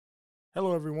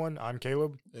Hello, everyone. I'm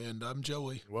Caleb. And I'm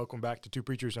Joey. Welcome back to Two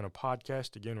Preachers and a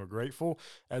Podcast. Again, we're grateful,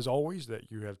 as always, that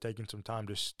you have taken some time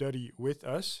to study with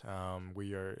us.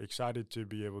 We are excited to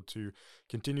be able to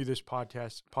continue this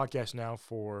podcast now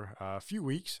for a few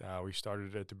weeks. We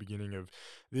started at the beginning of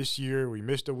this year. We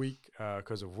missed a week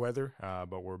because of weather,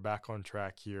 but we're back on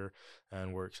track here,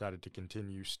 and we're excited to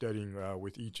continue studying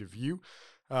with each of you.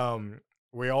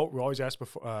 We always ask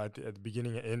before at the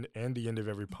beginning and the end of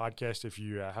every podcast, if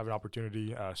you have an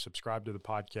opportunity, subscribe to the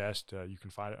podcast. You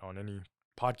can find it on any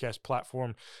podcast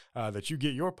platform that you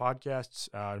get your podcasts.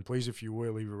 And please, if you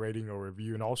will, leave a rating or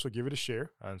review, and also give it a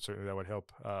share. And certainly that would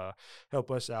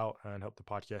help us out and help the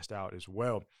podcast out as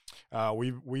well.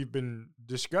 We've been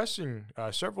discussing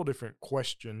several different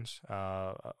questions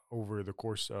over the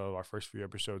course of our first few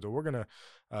episodes. So we're going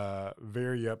to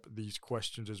vary up these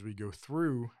questions as we go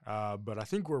through, but I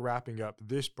think we're wrapping up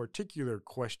this particular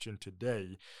question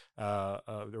today,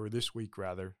 or this week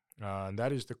rather, and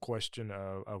that is the question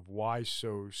of why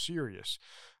so serious.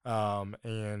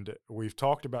 And we've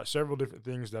talked about several different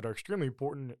things that are extremely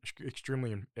important,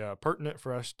 extremely pertinent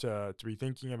for us to be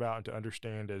thinking about and to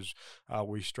understand as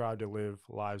we strive to live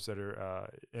lives that are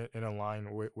in line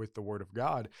with the Word of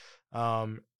God.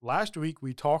 Last week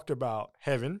we talked about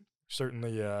heaven,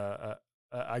 certainly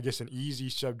I guess an easy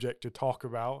subject to talk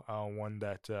about, one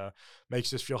that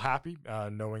makes us feel happy,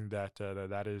 knowing that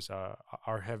that is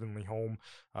our heavenly home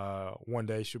one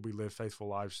day, should we live faithful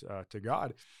lives to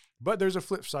God. But there's a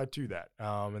flip side to that,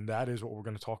 and that is what we're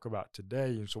going to talk about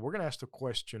today. And so we're going to ask the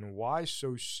question, why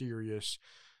so serious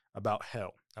about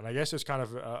hell? And I guess it's kind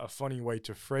of a funny way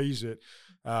to phrase it.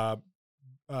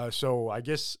 So I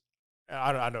guess,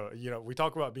 I don't know, we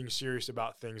talk about being serious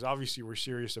about things. Obviously, we're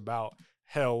serious about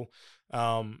hell.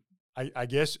 I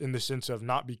guess in the sense of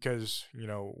not because,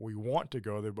 we want to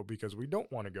go there, but because we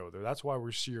don't want to go there. That's why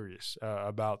we're serious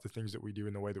about the things that we do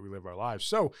and the way that we live our lives.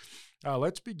 So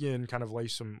let's begin, kind of lay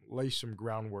some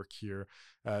groundwork here,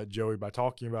 Joey, by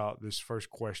talking about this first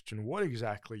question. What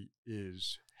exactly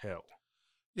is hell?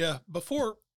 Yeah,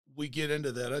 before we get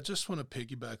into that, I just want to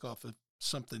piggyback off of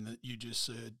something that you just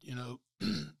said,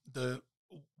 the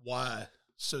why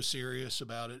so serious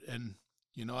about it. And,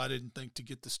 I didn't think to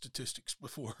get the statistics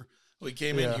before we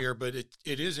came in here, but it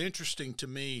is interesting to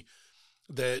me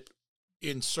that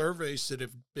in surveys that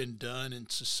have been done in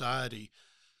society,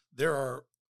 there are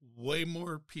way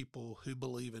more people who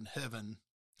believe in heaven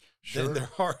than there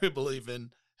are who believe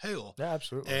in hell. Yeah,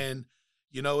 absolutely. And,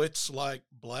 it's like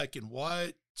black and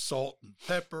white, salt and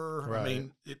pepper. Right. I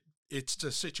mean, it's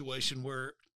a situation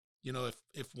where,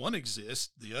 if one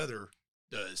exists, the other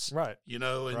does. Right. And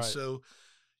right. so,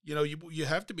 you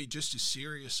have to be just as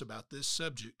serious about this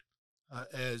subject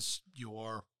as you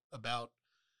are about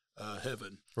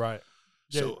heaven. Right.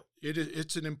 Yeah. So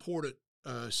it's an important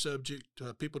subject.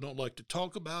 People don't like to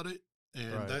talk about it,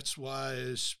 and that's why,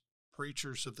 as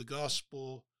preachers of the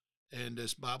gospel and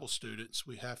as Bible students,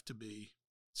 we have to be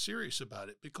serious about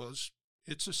it, because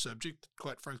it's a subject,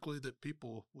 quite frankly, that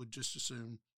people would just as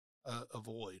soon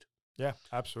avoid. Yeah,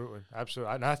 absolutely.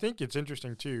 And I think it's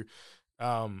interesting too.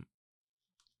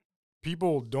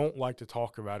 People don't like to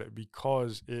talk about it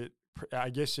because I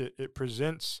guess it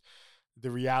presents the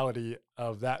reality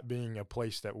of that being a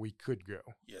place that we could go.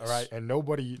 Yes. All right. And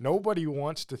nobody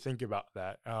wants to think about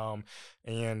that.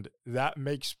 And that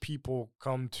makes people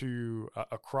come to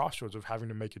a crossroads of having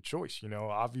to make a choice.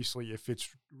 Obviously, if it's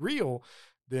real,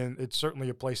 then it's certainly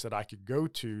a place that I could go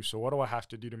to. So what do I have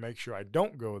to do to make sure I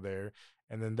don't go there?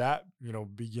 And then that,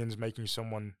 begins making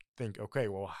someone think, okay,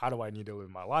 well, how do I need to live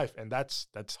my life? And that's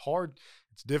hard.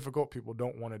 It's difficult. People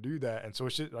don't want to do that. And so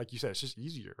it's just, like you said, it's just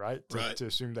easier, right? To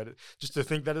assume that just to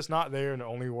think that it's not there and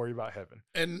only worry about heaven.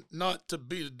 And not to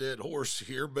beat a dead horse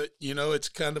here, but, it's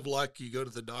kind of like you go to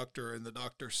the doctor and the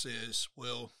doctor says,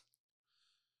 well,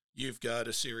 you've got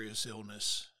a serious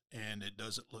illness and it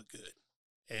doesn't look good.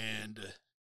 And,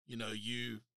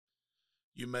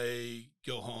 you may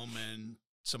go home and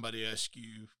somebody asks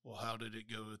you, well, how did it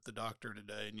go with the doctor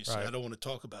today? And you say, I don't want to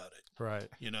talk about it. Right.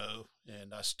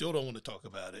 And I still don't want to talk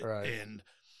about it. Right. And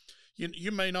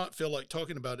you may not feel like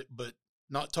talking about it, but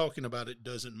not talking about it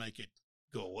doesn't make it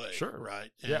go away. Sure.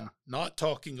 Right. And not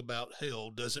talking about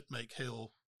hell doesn't make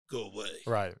hell go away.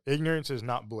 Right. Ignorance is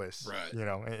not bliss. Right.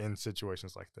 In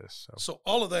situations like this. So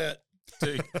all of that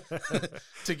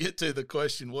to get to the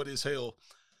question, what is hell?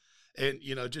 And,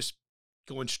 just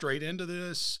going straight into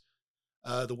this,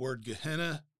 the word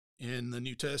Gehenna in the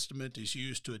New Testament is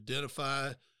used to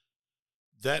identify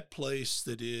that place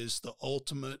that is the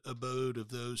ultimate abode of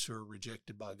those who are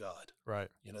rejected by God. Right.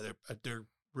 There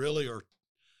really are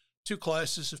two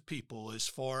classes of people as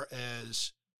far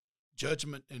as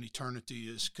judgment and eternity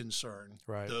is concerned.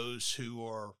 Right. Those who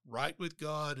are right with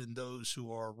God and those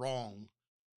who are wrong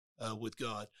with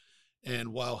God.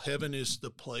 And while heaven is the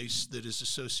place that is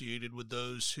associated with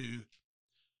those who,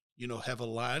 have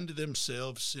aligned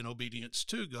themselves in obedience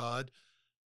to God,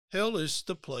 hell is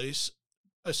the place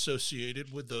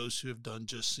associated with those who have done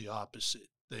just the opposite.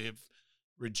 They have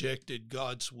rejected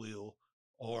God's will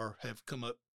or have come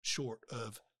up short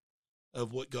of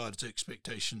what God's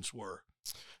expectations were.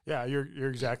 Yeah,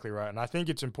 you're exactly right. And I think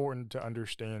it's important to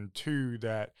understand too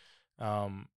that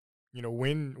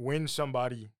when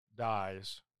somebody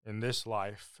dies in this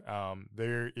life,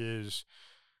 there is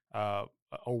a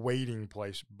waiting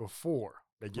place before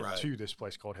they get to this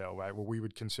place called hell, right? What we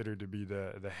would consider to be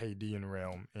the Hadean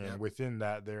realm. And within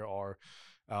that, there are,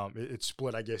 it's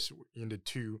split, I guess, into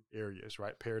two areas,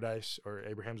 right? Paradise, or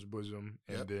Abraham's bosom,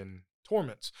 and then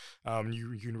torments.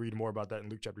 You can read more about that in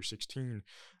Luke chapter 16.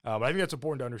 I think that's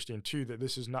important to understand too, that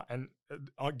this is not, and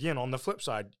again, on the flip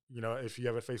side, if you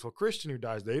have a faithful Christian who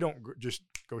dies, they don't just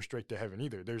go straight to heaven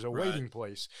either. There's a waiting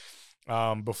place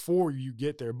before you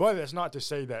get there. But that's not to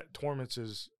say that torments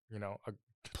is,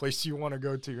 a place you want to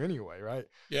go to anyway, right?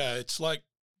 Yeah, it's like,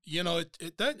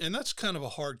 that's kind of a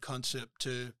hard concept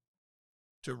to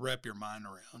wrap your mind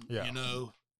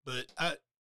around, but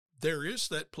there is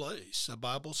that place. The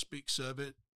Bible speaks of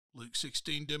it. Luke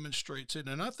 16 demonstrates it.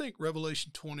 And I think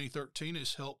Revelation 20:13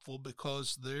 is helpful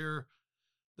because the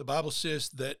Bible says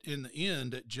that in the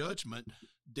end, at judgment,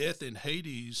 death and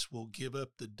Hades will give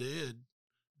up the dead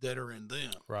that are in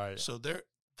them. Right. So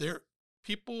they're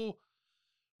people,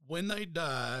 when they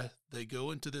die, they go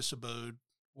into this abode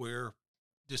where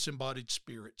disembodied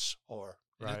spirits are.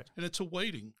 Right. And it's a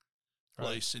waiting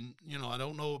place. And, I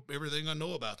don't know everything I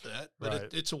know about that,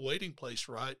 but it's a waiting place,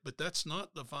 right? But that's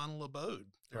not the final abode.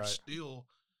 There's still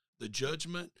the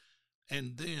judgment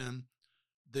and then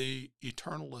the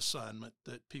eternal assignment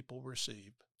that people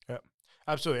receive. Yeah,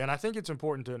 absolutely. And I think it's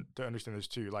important to understand this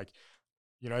too. Like,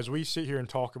 as we sit here and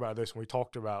talk about this, and we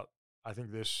talked about, I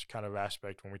think, this kind of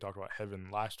aspect when we talked about heaven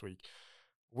last week,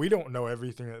 we don't know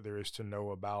everything that there is to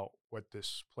know about what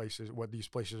these places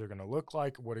are going to look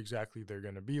like, what exactly they're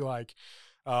going to be like.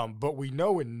 But we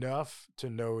know enough to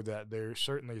know that there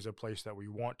certainly is a place that we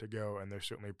want to go, and there's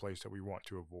certainly a place that we want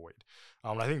to avoid.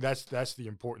 I think that's the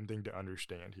important thing to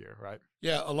understand here, right?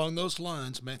 Yeah, along those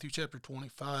lines, Matthew chapter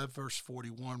 25, verse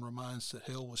 41 reminds that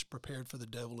hell was prepared for the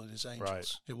devil and his angels.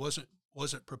 Right. It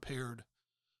wasn't prepared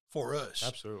for us.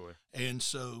 Absolutely. And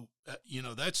so,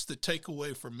 that's the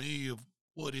takeaway for me of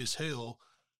what is hell.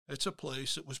 It's a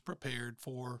place that was prepared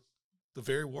for the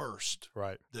very worst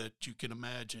that you can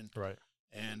imagine. Right.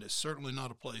 And it's certainly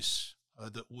not a place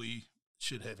that we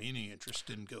should have any interest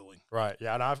in going. Right.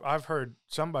 Yeah. And I've heard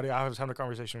somebody, I was having a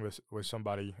conversation with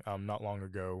somebody not long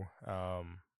ago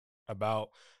about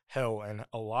hell, and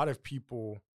a lot of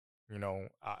people,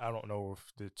 I don't know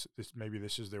if maybe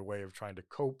this is their way of trying to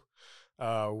cope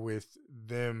with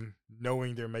them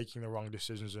knowing they're making the wrong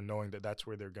decisions and knowing that that's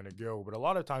where they're going to go. But a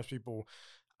lot of times people,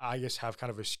 I guess, have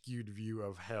kind of a skewed view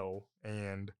of hell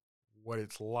and what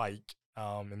it's like,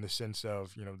 in the sense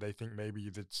of, they think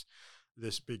maybe it's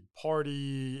this big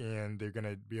party and they're going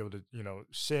to be able to,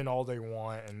 sin all they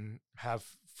want and have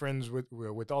friends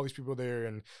with all these people there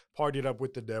and party it up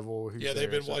with the devil. They've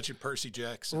been watching Percy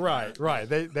Jackson. Right.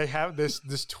 They have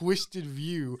this twisted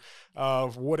view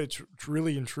of what it's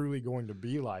really and truly going to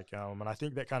be like. And I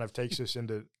think that kind of takes us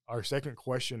into our second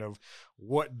question of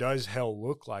what does hell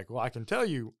look like? Well, I can tell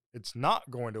you it's not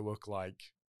going to look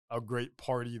like a great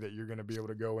party that you're going to be able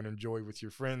to go and enjoy with your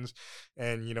friends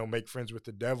and, make friends with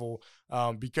the devil.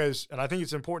 Because I think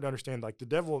it's important to understand, like, the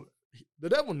devil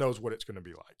knows what it's going to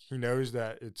be like. He knows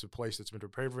that it's a place that's been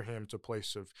prepared for him. It's a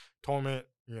place of torment,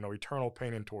 eternal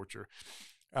pain and torture.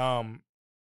 And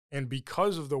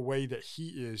because of the way that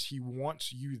he is, he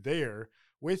wants you there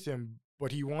with him,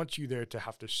 but he wants you there to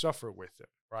have to suffer with him.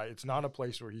 Right. It's not a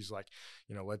place where he's like,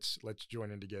 let's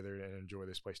join in together and enjoy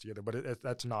this place together. But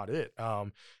that's not it.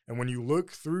 And when you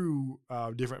look through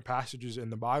different passages in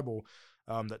the Bible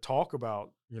that talk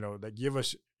about, that give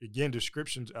us, again,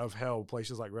 descriptions of hell,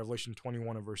 places like Revelation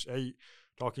 21 and verse 8,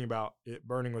 talking about it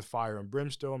burning with fire and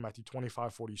brimstone. Matthew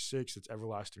 25:46, it's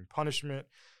everlasting punishment.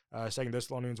 2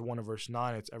 Thessalonians 1 and verse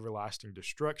 9, it's everlasting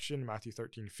destruction. Matthew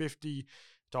 13:50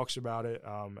 talks about it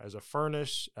as a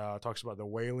furnace, talks about the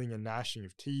wailing and gnashing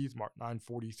of teeth. Mark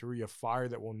 9:43, a fire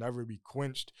that will never be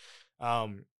quenched.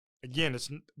 Again,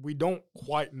 we don't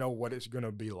quite know what it's going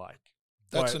to be like.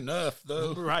 That's enough,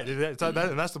 though. Right. And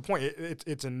that's the point.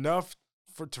 It's enough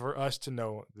for us to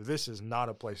know that this is not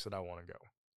a place that I want to go.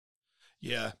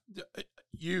 Yeah.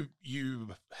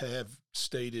 You have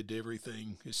stated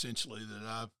everything essentially that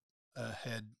I've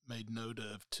had made note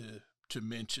of to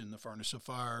mention the furnace of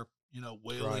fire.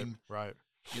 Wailing. Right.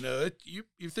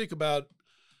 You think about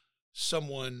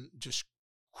someone just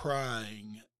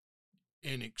crying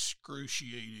in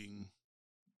excruciating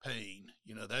pain.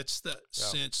 That's the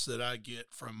sense that I get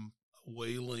from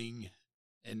wailing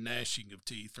and gnashing of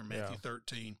teeth from Matthew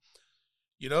 13.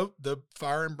 The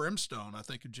fire and brimstone, I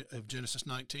think of Genesis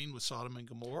 19 with Sodom and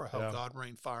Gomorrah, how God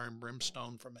rained fire and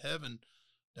brimstone from heaven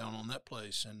down on that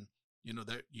place. And,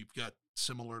 that you've got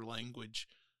similar language.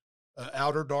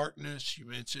 Outer darkness, you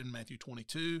mentioned Matthew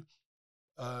 22.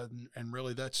 And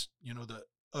really that's, the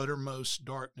uttermost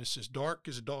darkness is dark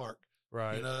as dark.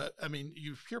 Right.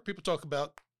 You hear people talk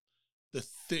about the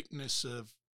thickness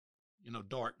of,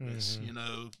 darkness,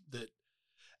 that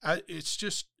it's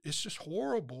just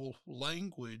horrible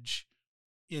language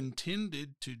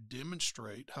intended to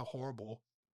demonstrate how horrible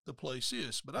the place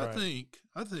is. But I think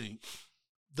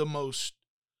the most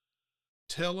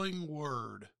telling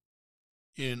word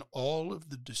in all of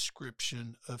the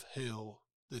description of hell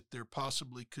that there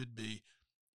possibly could be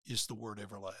is the word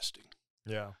everlasting.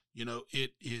 Yeah.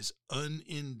 It is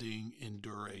unending in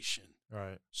duration.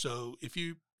 Right. So if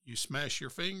you smash your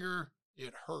finger,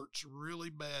 it hurts really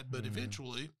bad, but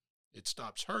eventually it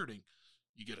stops hurting.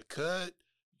 You get a cut,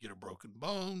 you get a broken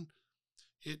bone.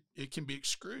 It can be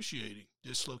excruciating.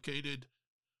 Dislocated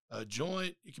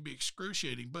joint, it can be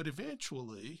excruciating, but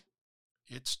eventually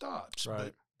it stops.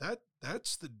 Right. But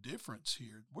that's the difference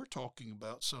here. We're talking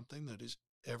about something that is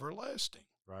everlasting.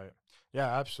 Right. Yeah,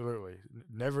 absolutely.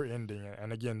 Never ending.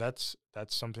 And again, that's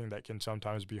something that can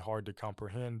sometimes be hard to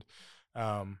comprehend.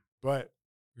 But,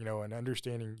 and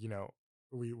understanding,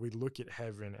 we look at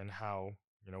heaven and how,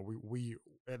 we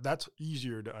that's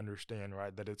easier to understand,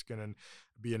 right? That it's going to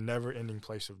be a never ending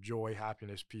place of joy,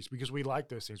 happiness, peace, because we like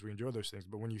those things. We enjoy those things.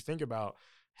 But when you think about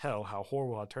hell, how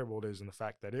horrible, how terrible it is, and the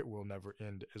fact that it will never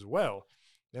end as well,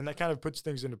 then that kind of puts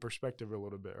things into perspective a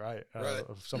little bit, right? Right.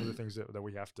 Of some of the things that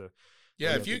we have to.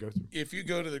 Yeah, if you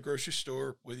go to the grocery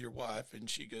store with your wife and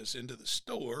she goes into the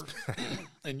store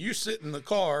and you sit in the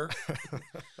car,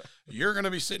 you're going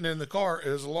to be sitting in the car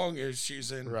as long as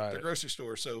she's in the grocery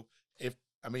store. So if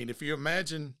you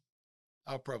imagine,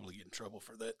 I'll probably get in trouble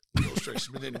for that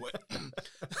illustration, but anyway,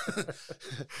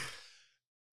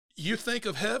 you think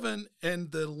of heaven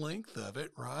and the length of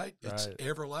it, right? It's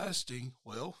everlasting.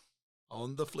 Well,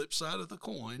 on the flip side of the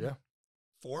coin,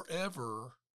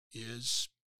 forever is,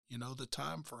 the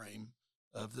time frame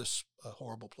of this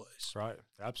horrible place. Right.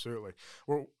 Absolutely.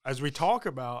 Well, as we talk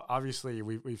about, obviously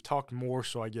we've talked more,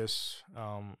 so I guess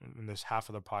in this half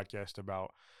of the podcast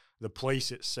about the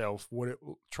place itself,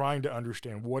 trying to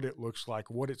understand what it looks like,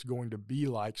 what it's going to be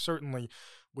like. Certainly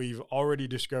we've already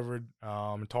discovered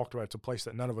and talked about it's a place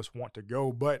that none of us want to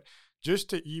go, but just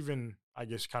to even, I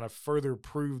guess, kind of further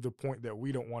prove the point that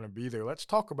we don't want to be there, let's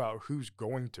talk about who's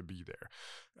going to be there.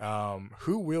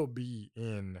 Who will be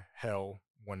in hell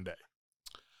one day?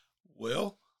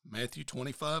 Well, Matthew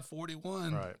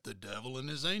 25:41, right. The devil and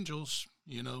his angels,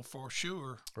 for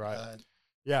sure. Right.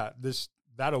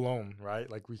 That alone, right?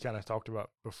 Like we kind of talked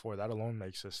about before, that alone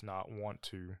makes us not want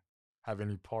to have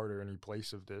any part or any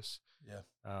place of this.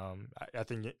 Yeah. I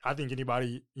think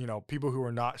anybody, people who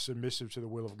are not submissive to the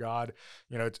will of God,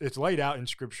 it's laid out in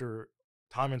Scripture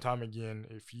time and time again.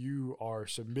 If you are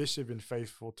submissive and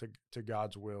faithful to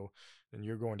God's will, then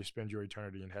you're going to spend your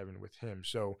eternity in heaven with Him.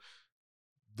 So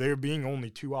there being only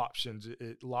two options,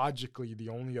 logically the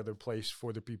only other place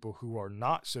for the people who are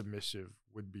not submissive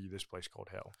would be this place called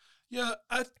hell. Yeah,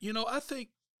 I think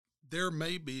there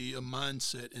may be a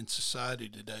mindset in society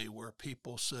today where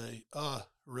people say,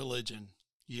 religion,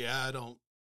 I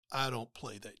don't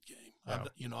play that game.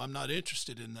 No. I'm not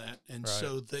interested in that. And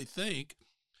so they think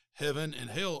heaven and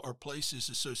hell are places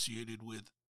associated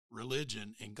with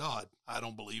religion and God. I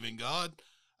don't believe in God.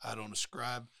 I don't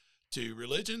ascribe to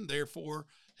religion. Therefore,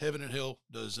 heaven and hell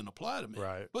doesn't apply to me.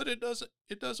 Right. But it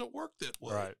doesn't work that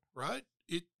way. Right.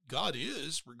 God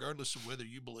is, regardless of whether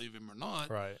you believe Him or not.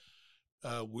 Right.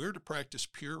 We're to practice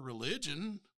pure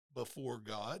religion before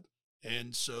God.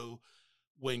 And so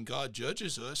when God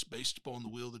judges us based upon the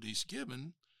will that He's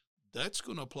given, that's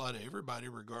going to apply to everybody,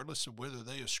 regardless of whether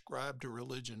they ascribe to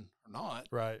religion or not.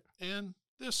 Right. And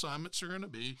the assignments are going to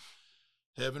be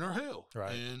heaven or hell.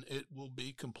 Right. And it will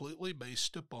be completely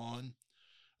based upon,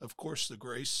 of course, the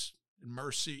grace and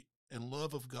mercy and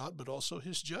love of God, but also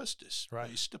His justice,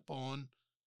 based upon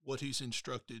what He's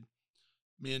instructed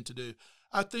men to do.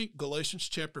 I think Galatians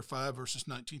chapter 5, verses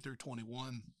 19 through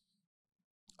 21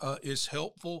 is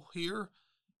helpful here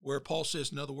where Paul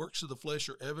says, "Now the works of the flesh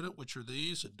are evident, which are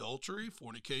these: adultery,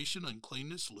 fornication,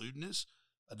 uncleanness, lewdness,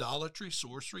 idolatry,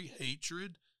 sorcery,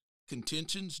 hatred,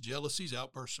 contentions, jealousies,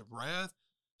 outbursts of wrath,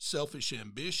 selfish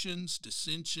ambitions,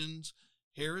 dissensions,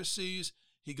 heresies."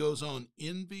 He goes on,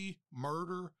 envy,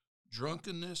 murder,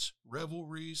 drunkenness,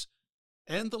 revelries,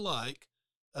 and the like,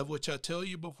 of which I tell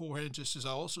you beforehand, just as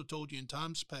I also told you in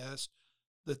times past,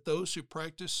 that those who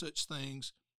practice such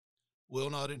things will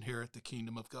not inherit the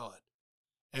kingdom of God.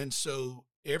 And so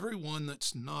everyone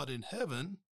that's not in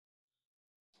heaven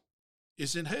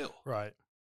is in hell. Right.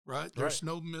 Right? There's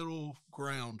no middle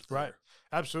ground there. Right.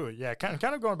 Absolutely. Yeah. Kind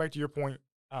of going back to your point,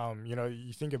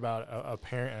 you think about a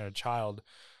parent and a child.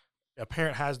 A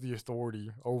parent has the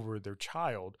authority over their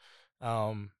child,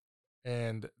 and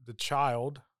the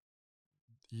child,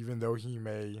 even though he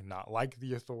may not like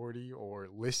the authority or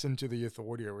listen to the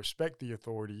authority or respect the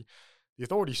authority's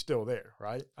still there,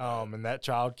 right? And that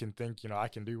child can think, I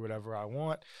can do whatever I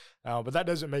want, but that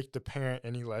doesn't make the parent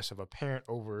any less of a parent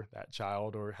over that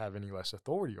child or have any less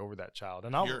authority over that child.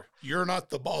 And you're not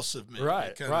the boss of me,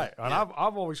 right? Right. And yeah.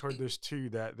 I've always heard this too,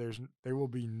 that there will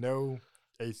be no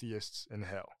atheists in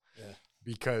hell,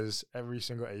 because every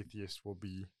single atheist will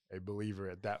be a believer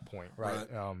at that point, right?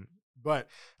 But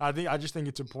I just think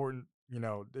it's important,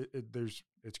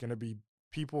 it's going to be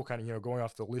people kind of, going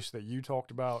off the list that you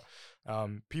talked about,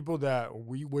 people that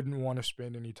we wouldn't want to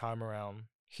spend any time around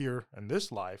here in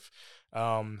this life.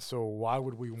 So why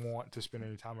would we want to spend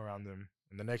any time around them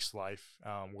in the next life,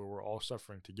 where we're all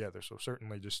suffering together? So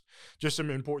certainly just some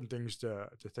important things to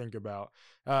think about.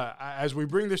 As we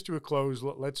bring this to a close,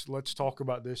 let's talk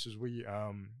about this as we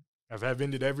have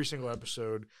ended every single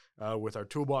episode with our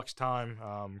toolbox time,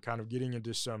 kind of getting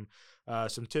into some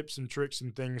tips and tricks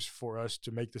and things for us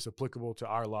to make this applicable to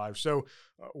our lives. So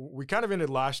we kind of ended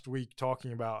last week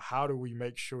talking about how do we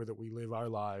make sure that we live our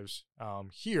lives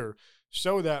here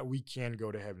so that we can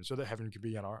go to heaven, so that heaven can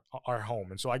be in our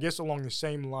home. And so I guess along the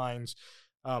same lines,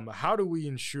 how do we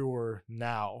ensure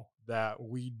now that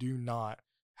we do not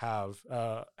have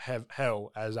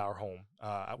hell as our home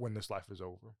when this life is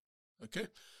over? Okay.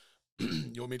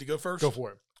 You want me to go first? Go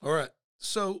for it. All right.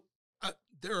 So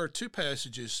there are two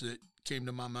passages that came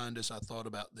to my mind as I thought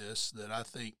about this that I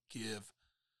think give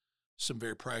some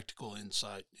very practical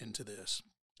insight into this.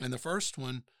 And the first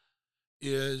one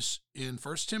is in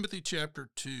 1 Timothy chapter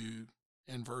 2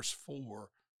 and verse 4,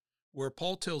 where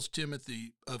Paul tells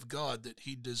Timothy of God that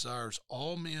he desires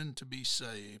all men to be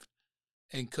saved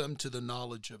and come to the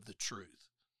knowledge of the truth.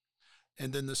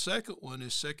 And then the second one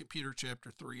is 2 Peter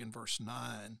chapter 3 and verse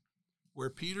 9, where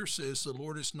Peter says, "The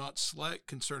Lord is not slack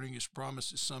concerning his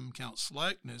promise, as some count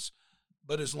slackness,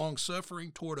 but is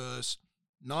long-suffering toward us,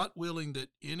 not willing that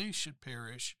any should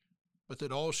perish, but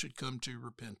that all should come to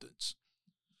repentance."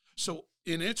 So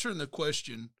in answering the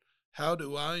question, how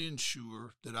do I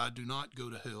ensure that I do not go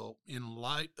to hell in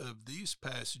light of these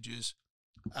passages,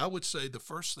 I would say the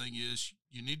first thing is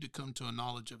you need to come to a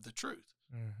knowledge of the truth.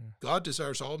 Mm-hmm. God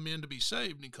desires all men to be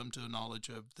saved and come to a knowledge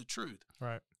of the truth.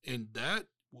 Right. And that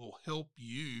will help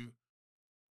you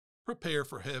prepare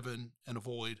for heaven and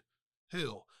avoid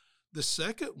hell. The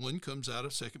second one comes out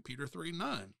of 2 Peter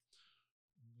 3:9.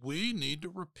 We need to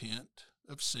repent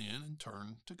of sin and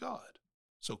turn to God.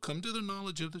 So come to the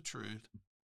knowledge of the truth,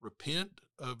 repent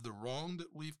of the wrong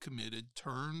that we've committed,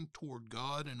 turn toward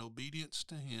God in obedience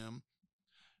to him.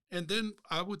 And then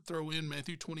I would throw in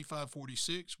Matthew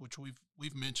 25:46, which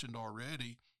we've mentioned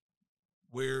already,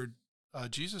 where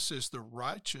Jesus says the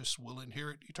righteous will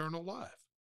inherit eternal life.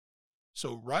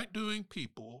 So right-doing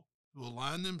people who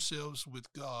align themselves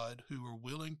with God, who are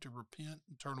willing to repent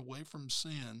and turn away from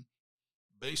sin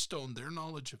based on their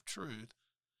knowledge of truth,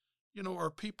 are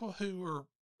people who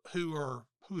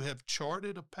have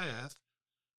charted a path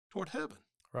toward heaven.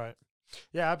 Right.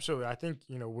 Yeah, absolutely. I think,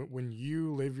 when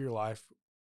you live your life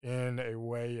in a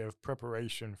way of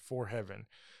preparation for heaven,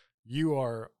 you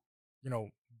are,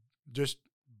 just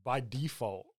by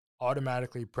default,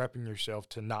 automatically prepping yourself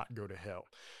to not go to hell.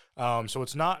 So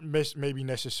it's not maybe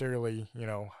necessarily,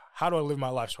 how do I live my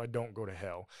life so I don't go to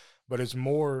hell? But it's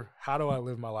more, how do I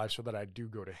live my life so that I do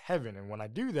go to heaven? And when I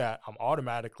do that, I'm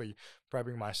automatically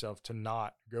prepping myself to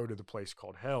not go to the place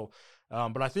called hell.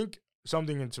 But I think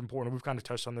something that's important, we've kind of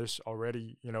touched on this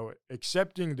already,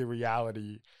 accepting the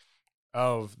reality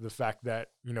of the fact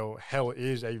that, hell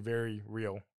is a very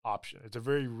real option. It's a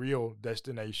very real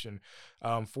destination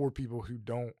for people who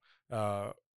don't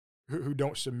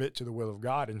submit to the will of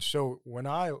God. And so when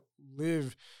I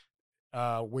live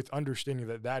with understanding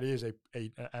that that is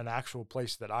an actual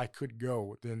place that I could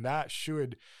go, then that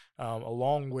should,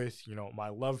 along with, my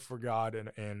love for God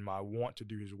and my want to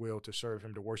do his will, to serve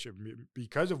him, to worship him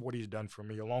because of what he's done for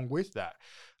me, along with that,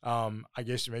 I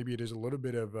guess maybe it is a little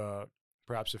bit of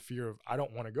perhaps a fear of, I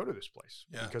don't want to go to this place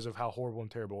because of how horrible and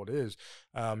terrible it is.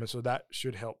 And so that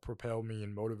should help propel me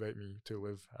and motivate me to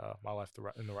live my life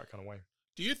in the right kind of way.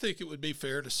 Do you think it would be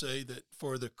fair to say that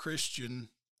for the Christian,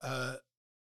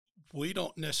 we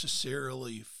don't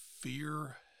necessarily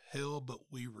fear hell, but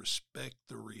we respect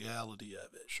the reality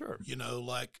of it? Sure.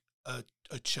 Like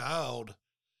a child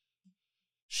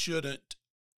shouldn't,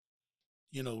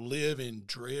 live in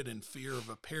dread and fear of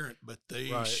a parent, but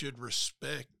they should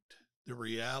respect the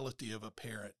reality of a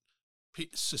parent.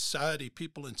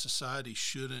 People in society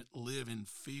shouldn't live in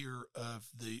fear of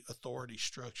the authority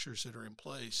structures that are in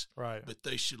place, right? But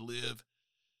they should live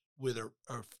with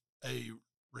a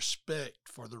respect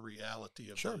for the reality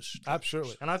of those structures.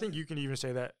 Absolutely. And I think you can even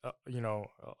say that,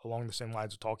 along the same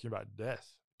lines of talking about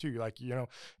death too. Like,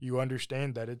 you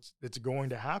understand that it's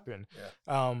going to happen,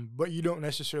 but you don't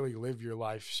necessarily live your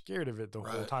life scared of it the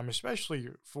whole time, especially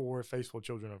for faithful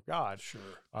children of God. Sure.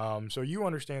 So you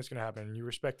understand it's going to happen and you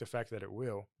respect the fact that it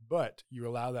will, but you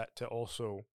allow that to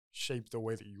also shape the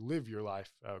way that you live your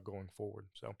life going forward.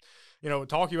 So,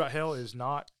 talking about hell is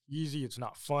not easy. It's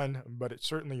not fun, but it's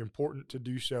certainly important to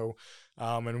do so.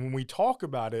 And when we talk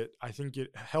about it, I think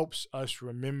it helps us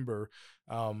remember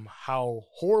how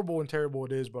horrible and terrible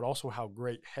it is, but also how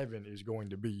great heaven is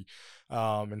going to be.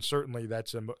 And certainly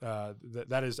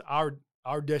that is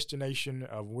our destination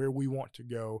of where we want to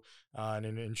go, and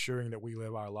in ensuring that we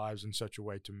live our lives in such a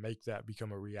way to make that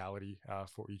become a reality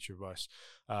for each of us.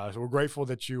 So we're grateful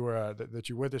that you were that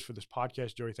you're with us for this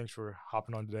podcast, Joey. Thanks for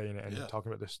hopping on today and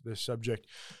talking about this subject.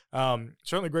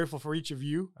 Certainly grateful for each of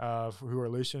you who are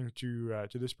listening to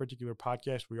this particular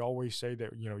podcast. We always say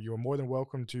that you are more than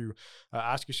welcome to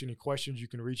ask us any questions. You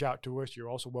can reach out to us. You're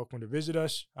also welcome to visit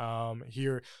us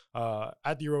here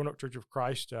at the Roanoke Church of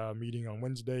Christ, meeting on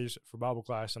Wednesdays for Bible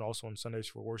class and also on Sundays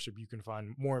for worship. You can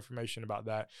find more information about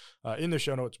that in the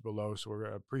show notes below. So we're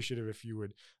appreciative if you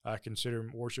would consider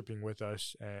worshiping with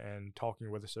us and talking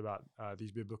with us about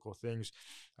these biblical things.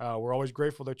 We're always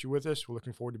grateful that you're with us. We're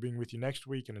looking forward to being with you next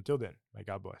week. And until then, may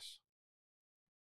God bless.